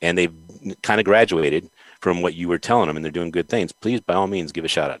and they've kind of graduated from what you were telling them and they're doing good things, please, by all means, give a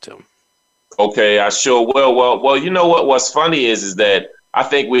shout out to them. Okay, I sure will. Well, you know what? What's funny is that I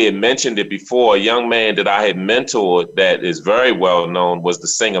think we had mentioned it before. A young man that I had mentored that is very well known was the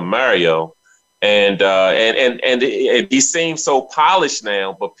singer Mario, and he seems so polished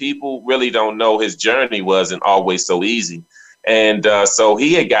now, but people really don't know his journey wasn't always so easy, and so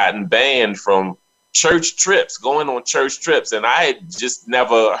he had gotten banned from church trips, going on church trips, and I had just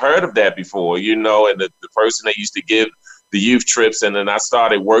never heard of that before, you know. And the person that used to give the youth trips, and then I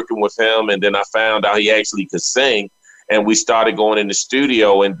started working with him, and then I found out he actually could sing, and we started going in the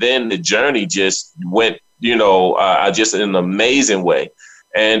studio, and then the journey just went, you know, just in an amazing way.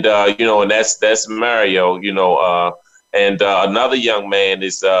 And you know, and that's Mario, you know, and another young man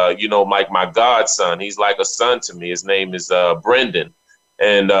is you know, like my godson. He's like a son to me. His name is Brendan.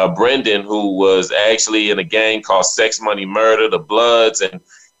 And Brendan, who was actually in a gang called Sex Money Murder, the Bloods, and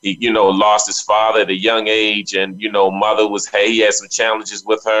he, you know, lost his father at a young age, and, you know, mother was, he had some challenges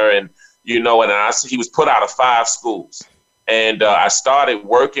with her, and, you know, and he was put out of 5 schools. And I started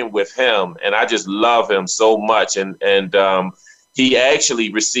working with him, and I just love him so much. And he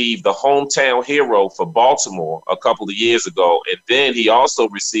actually received the Hometown Hero for Baltimore a couple of years ago. And then he also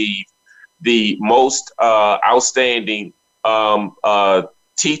received the most outstanding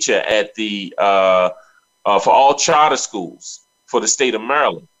teacher at the for all charter schools for the state of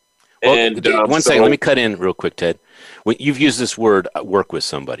Maryland. Well, and one second, let me cut in real quick, Ted. When you've used this word, work with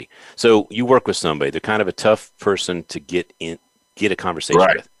somebody. So you work with somebody. They're kind of a tough person to get a conversation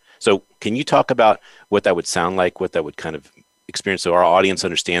with. So can you talk about what that would sound like, what that would kind of experience, so our audience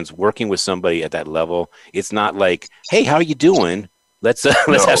understands working with somebody at that level? It's not like, hey, how are you doing? Let's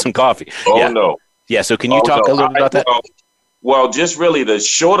have some coffee. No. Yeah. So can you talk a little bit about that? Well, just really the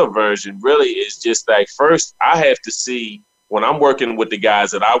shorter version really is just like, first I have to see, when I'm working with the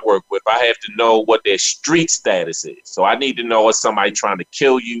guys that I work with, I have to know what their street status is. So I need to know, is somebody trying to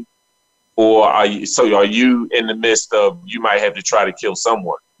kill you, or are you in the midst of, you might have to try to kill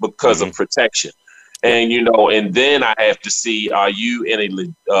someone because of protection. And, you know, and then I have to see, are you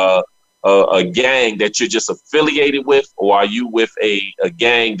in a gang that you're just affiliated with, or are you with a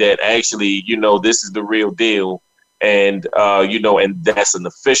gang that actually, you know, this is the real deal, and, you know, and that's an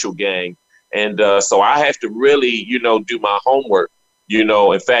official gang. And so I have to really, you know, do my homework. You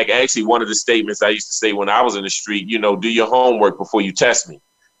know, in fact, actually, one of the statements I used to say when I was in the street, you know, do your homework before you test me.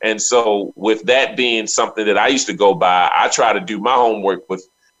 And so with that being something that I used to go by, I try to do my homework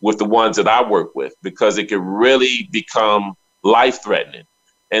with the ones that I work with, because it can really become life-threatening.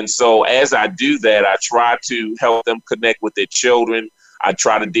 And so as I do that, I try to help them connect with their children. I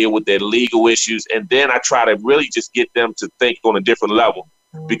try to deal with their legal issues. And then I try to really just get them to think on a different level.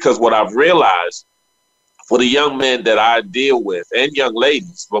 Because what I've realized for the young men that I deal with, and young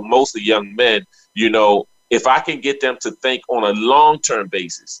ladies, but mostly young men, you know, if I can get them to think on a long-term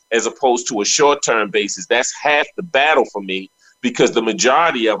basis as opposed to a short-term basis, that's half the battle for me, because the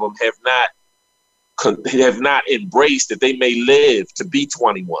majority of them have not embraced that they may live to be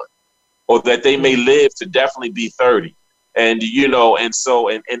 21, or that they may live to definitely be 30. And, you know, and so,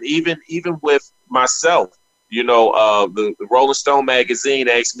 and even with myself, you know, the Rolling Stone magazine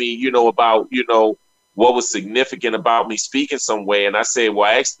asked me, you know, about, you know, what was significant about me speaking somewhere. And I said, well,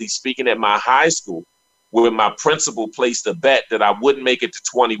 actually speaking at my high school, where my principal placed a bet that I wouldn't make it to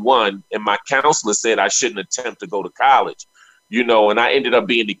 21. And my counselor said I shouldn't attempt to go to college, you know, and I ended up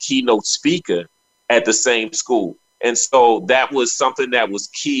being the keynote speaker at the same school. And so that was something that was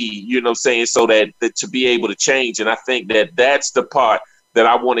key, you know what I'm saying, so that to be able to change. And I think that that's the part that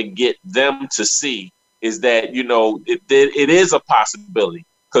I want to get them to see, is that, you know, it is a possibility.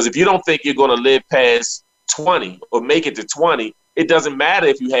 Because if you don't think you're going to live past 20 or make it to 20, it doesn't matter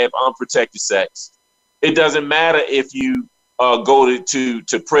if you have unprotected sex. It doesn't matter if you go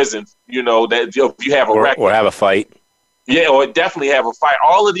to prison, you know, that if you have a record. Or have a fight. Yeah, or definitely have a fight.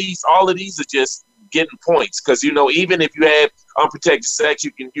 All of these are just getting points because even if you have unprotected sex,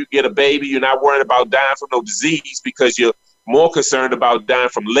 you get a baby. You're not worried about dying from no disease because you're more concerned about dying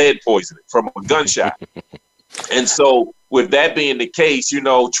from lead poisoning from a gunshot. And so, with that being the case,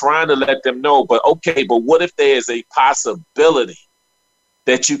 trying to let them know. But what if there is a possibility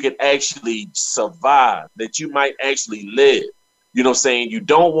that you can actually survive, that you might actually live? Saying you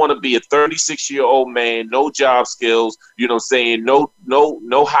don't want to be a 36-year-old man, no job skills, saying no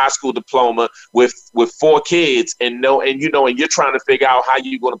high school diploma with 4 kids and you're trying to figure out how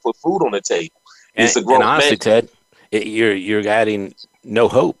you're going to put food on the table. It's a grown honestly, man. Ted, you're adding no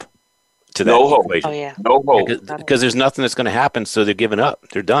hope to that equation. Oh yeah, no hope because there's nothing that's going to happen, so they're giving up.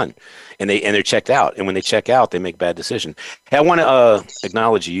 They're done, and they're checked out. And when they check out, they make bad decisions. Hey, I want to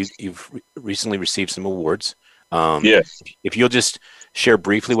acknowledge you. You've recently received some awards. Yes. If you'll just share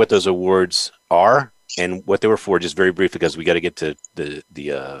briefly what those awards are and what they were for, just very briefly, because we got to get to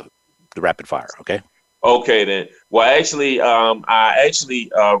the rapid fire. Okay. Okay then. Well, actually,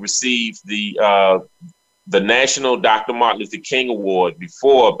 I received the National Dr. Martin Luther King Award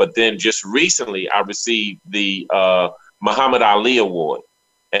before, but then just recently I received the Muhammad Ali Award.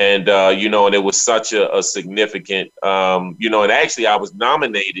 And, and it was such a significant, and actually I was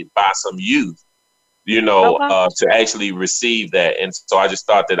nominated by some youth, to actually receive that. And so I just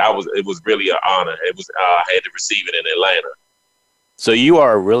thought that it was really an honor. I had to receive it in Atlanta. So you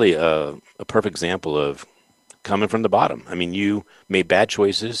are really a perfect example of coming from the bottom. I mean, you made bad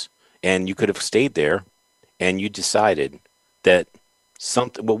choices and you could have stayed there, and you decided that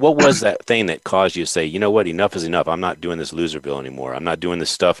something. Well, what was that thing that caused you to say, you know what, enough is enough. I'm not doing this Loserville anymore. I'm not doing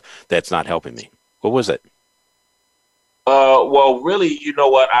this stuff that's not helping me. What was it? Well, really, you know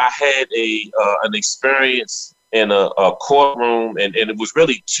what? I had an experience in a courtroom, and it was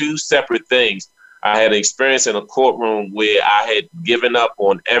really 2 separate things. I had an experience in a courtroom where I had given up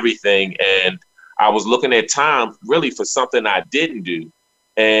on everything, and I was looking at time really for something I didn't do.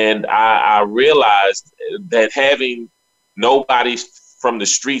 And I realized that having nobody from the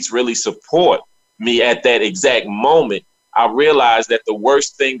streets really support me at that exact moment, I realized that the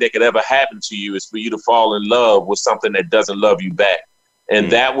worst thing that could ever happen to you is for you to fall in love with something that doesn't love you back.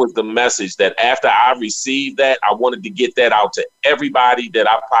 And that was the message that after I received that, I wanted to get that out to everybody that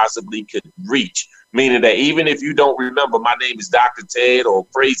I possibly could reach. Meaning that even if you don't remember my name is Dr. Ted or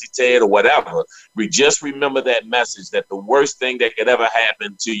Crazy Ted or whatever, we just remember that message that the worst thing that could ever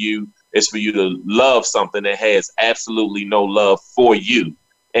happen to you is for you to love something that has absolutely no love for you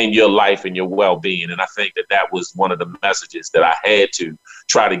and your life and your well-being. And I think that was one of the messages that I had to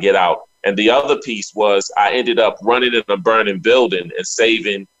try to get out. And the other piece was I ended up running in a burning building and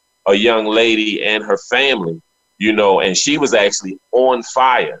saving a young lady and her family, and she was actually on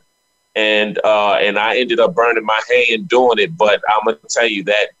fire. And I ended up burning my hand doing it. But I'm going to tell you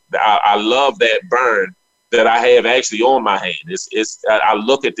that I love that burn that I have actually on my hand. I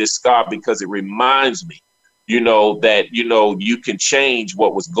look at this scar because it reminds me, that, you can change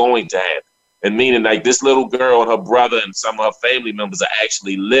what was going to happen. And meaning like this little girl and her brother and some of her family members are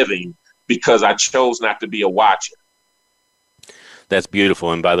actually living because I chose not to be a watcher. That's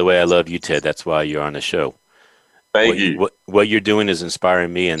beautiful. And by the way, I love you, Ted. That's why you're on the show. Thank you. What you're doing is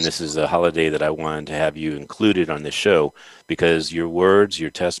inspiring me, and this is a holiday that I wanted to have you included on this show because your words, your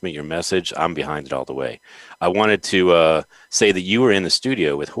testament, your message, I'm behind it all the way. I wanted to say that you were in the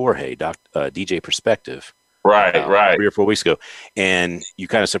studio with Jorge, DJ Perspective. Right. 3 or 4 weeks ago. And you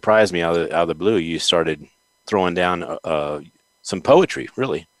kind of surprised me out of the blue. You started throwing down some poetry,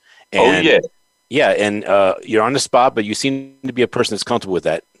 really. And, yeah, and you're on the spot, but you seem to be a person that's comfortable with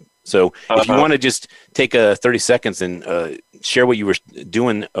that. So if you want to just take 30 seconds and share what you were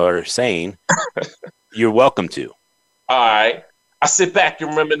doing or saying, you're welcome to. All right. I sit back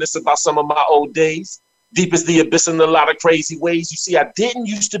and reminisce about some of my old days. Deep as the abyss in a lot of crazy ways. You see, I didn't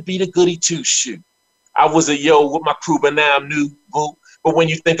used to be the goody two-shoe. I was a yo with my crew, but now I'm new, boo. But when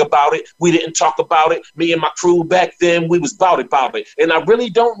you think about it, we didn't talk about it. Me and my crew back then, we was bout it. And I really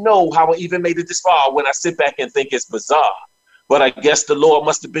don't know how I even made it this far when I sit back and think it's bizarre. But I guess the Lord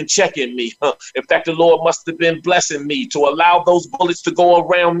must have been checking me. In fact, the Lord must have been blessing me to allow those bullets to go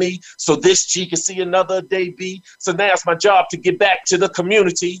around me so this G can see another day be. So now it's my job to get back to the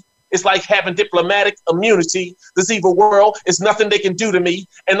community. It's like having diplomatic immunity. This evil world is nothing they can do to me.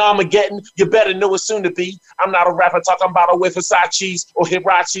 And Armageddon, you better know it's soon to be. I'm not a rapper talking about a whiff of Versace's or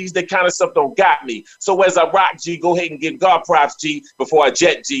Hirachis. That kind of stuff don't got me. So as I rock, G, go ahead and give God props, G, before I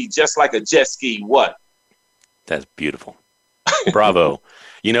jet, G, just like a jet ski. What? That's beautiful. Bravo.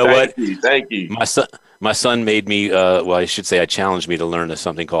 You know Thank what? Thank you. my son made me, well, I should say I challenged me to learn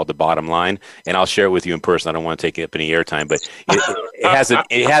something called the bottom line, and I'll share it with you in person. I don't want to take up any airtime, but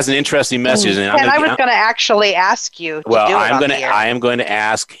it has an interesting message. And I was going to actually ask you to do it on the air. I am going to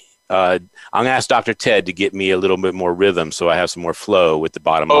ask, I'm going to ask Dr. Ted to get me a little bit more rhythm so I have some more flow with the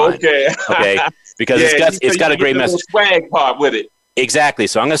bottom line. Okay. Because it's got a great message. Swag part with it. Exactly.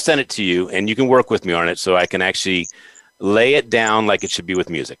 So I'm going to send it to you, and you can work with me on it so I can actually lay it down like it should be with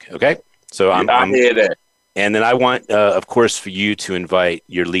music. Okay? So I hear that. And then I want, of course, for you to invite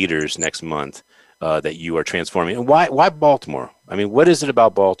your leaders next month that you are transforming. And why Baltimore? I mean, what is it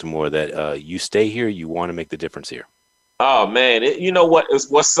about Baltimore that you stay here, you want to make the difference here? Oh, man. You know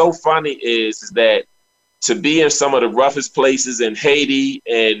what's so funny is that to be in some of the roughest places in Haiti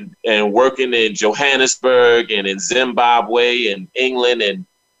and working in Johannesburg and in Zimbabwe and England and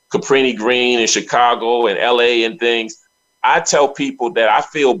Cabrini Green and Chicago and LA and things, I tell people that I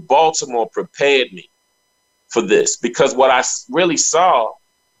feel Baltimore prepared me for this, because what I really saw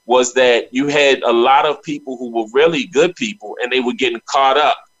was that you had a lot of people who were really good people, and they were getting caught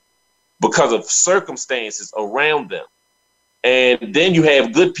up because of circumstances around them. And then you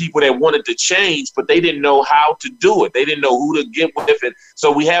have good people that wanted to change, but they didn't know how to do it. They didn't know who to get with it.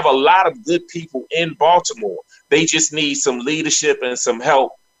 So we have a lot of good people in Baltimore. They just need some leadership and some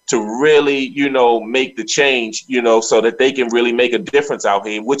help to really, make the change, so that they can really make a difference out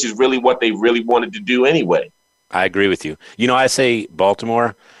here, which is really what they really wanted to do anyway. I agree with you. I say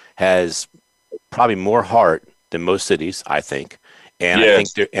Baltimore has probably more heart than most cities, I think. And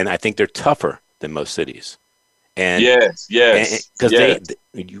yes. I think they're tougher than most cities. And yes, because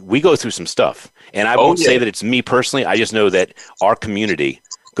we go through some stuff, and I won't say that it's me personally. I just know that our community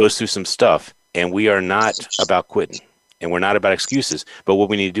goes through some stuff, and we are not about quitting, and we're not about excuses. But what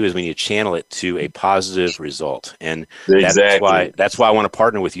we need to do is we need to channel it to a positive result, and that's why I want to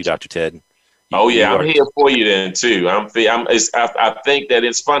partner with you, Dr. Ted. I'm here for you then too. I think that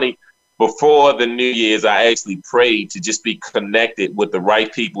it's funny. Before the New Year's, I actually prayed to just be connected with the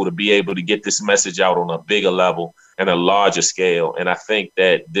right people to be able to get this message out on a bigger level and a larger scale. And I think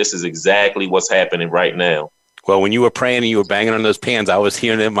that this is exactly what's happening right now. Well, when you were praying and you were banging on those pans, I was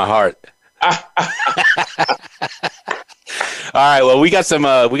hearing it in my heart. All right. Well, we got some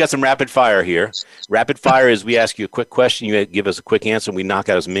rapid fire here. Rapid fire is we ask you a quick question, you give us a quick answer, and we knock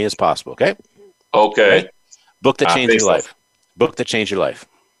out as many as possible. Okay. Okay. Book that changed your life. Book that changed your life.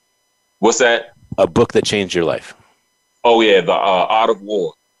 What's that? A book that changed your life. Oh, yeah, The Art of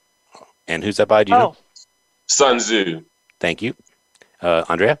War. And who's that by? Do you know? Sun Tzu. Thank you.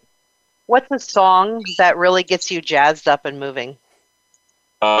 Andrea? What's a song that really gets you jazzed up and moving?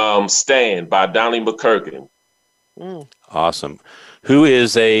 Stand by Donnie McClurkin. Awesome. Who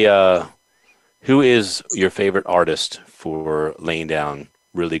is your favorite artist for laying down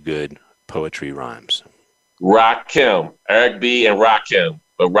really good poetry rhymes? Rakim, Eric B. and Rakim.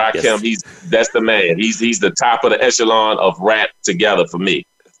 But Rakim, that's the man. He's the top of the echelon of rap together for me.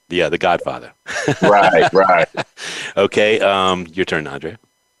 Yeah, the Godfather. Right. Okay, your turn, Andrea.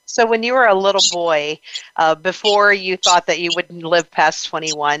 So when you were a little boy, before you thought that you wouldn't live past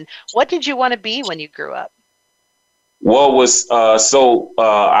 21, what did you want to be when you grew up? What was so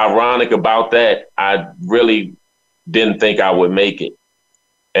ironic about that, I really didn't think I would make it.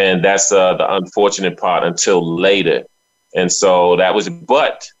 And that's the unfortunate part until later. And so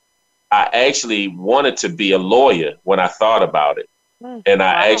but I actually wanted to be a lawyer when I thought about it. And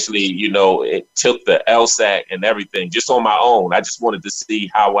I actually, it took the LSAT and everything just on my own. I just wanted to see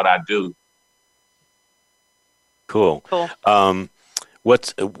how would I do. Cool.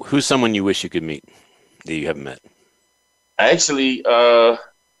 Who's someone you wish you could meet that you haven't met? Actually,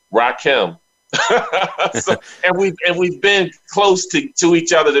 Rakim. and we've been close to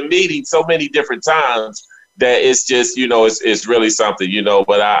each other, to meeting so many different times that it's just, it's really something,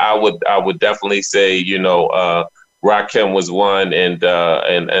 but I would definitely say, Rakim was one, and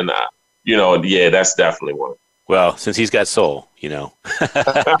that's definitely one. Well, since he's got soul, Right.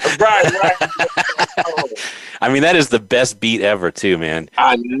 I mean, that is the best beat ever too, man.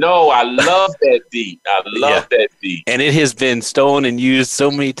 I know. I love that beat. That beat. And it has been stolen and used so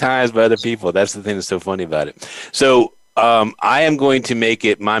many times by other people. That's the thing that's so funny about it. So I am going to make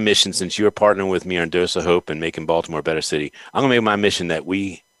it my mission, since you're partnering with me on Dose of Hope and making Baltimore a better city. I'm going to make my mission that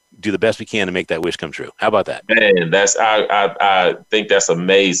we do the best we can to make that wish come true. How about that? Man, I think that's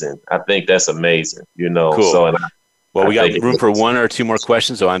amazing. Cool. So, well, we got room for one or two more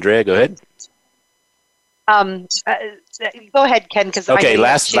questions. So, Andrea, go ahead. Go ahead, Ken. Because okay,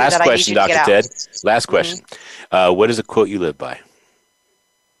 last question, Dr. Ted. Last question. What is a quote you live by?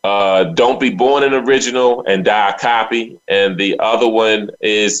 Don't be born an original and die a copy. And the other one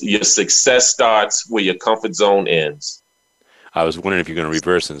is your success starts where your comfort zone ends. I was wondering if you're going to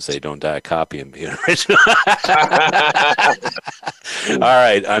reverse and say don't die a copy and be an original. All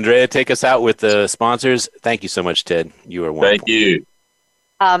right, Andrea, take us out with the sponsors. Thank you so much, Ted. You are wonderful. Thank you.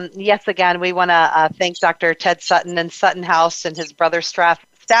 Yes, again, we want to thank Dr. Ted Sutton and Sutton House and his brother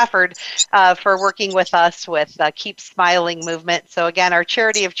Stafford for working with us with Keep Smiling movement. So again, our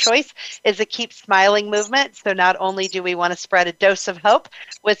charity of choice is the Keep Smiling movement. So not only do we want to spread a dose of hope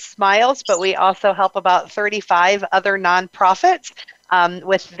with smiles, but we also help about 35 other nonprofits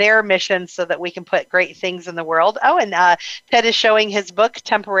with their mission so that we can put great things in the world. Oh, and Ted is showing his book,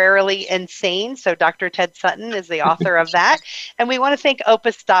 Temporarily Insane. So Dr. Ted Sutton is the author of that. And we want to thank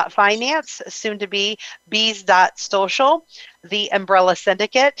Opus.finance, soon to be Bees.social, the Umbrella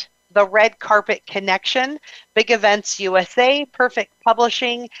Syndicate, the Red Carpet Connection, Big Events USA, Perfect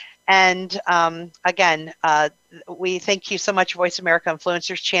Publishing, and again, we thank you so much, Voice America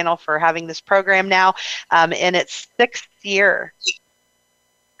Influencers Channel, for having this program now in its 6th year.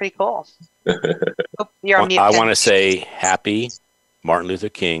 Pretty cool. You're on mute, I Ted. want to say happy Martin Luther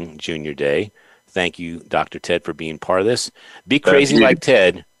King Jr. Day. Thank you, Dr. Ted, for being part of this. Be crazy like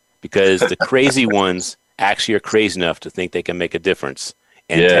Ted, because the crazy ones actually are crazy enough to think they can make a difference.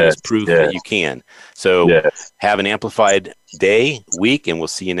 And Ted has proof that you can. So have an amplified day, week, and we'll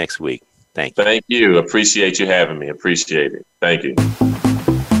see you next week. Thank you. Thank you. Appreciate you having me. Appreciate it. Thank you.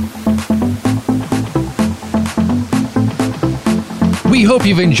 We hope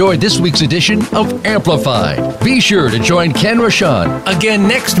you've enjoyed this week's edition of Amplified. Be sure to join Ken Rochon again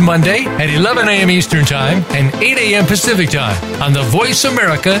next Monday at 11 a.m. Eastern Time and 8 a.m. Pacific Time on the Voice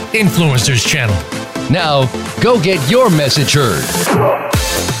America Influencers Channel. Now, go get your message heard.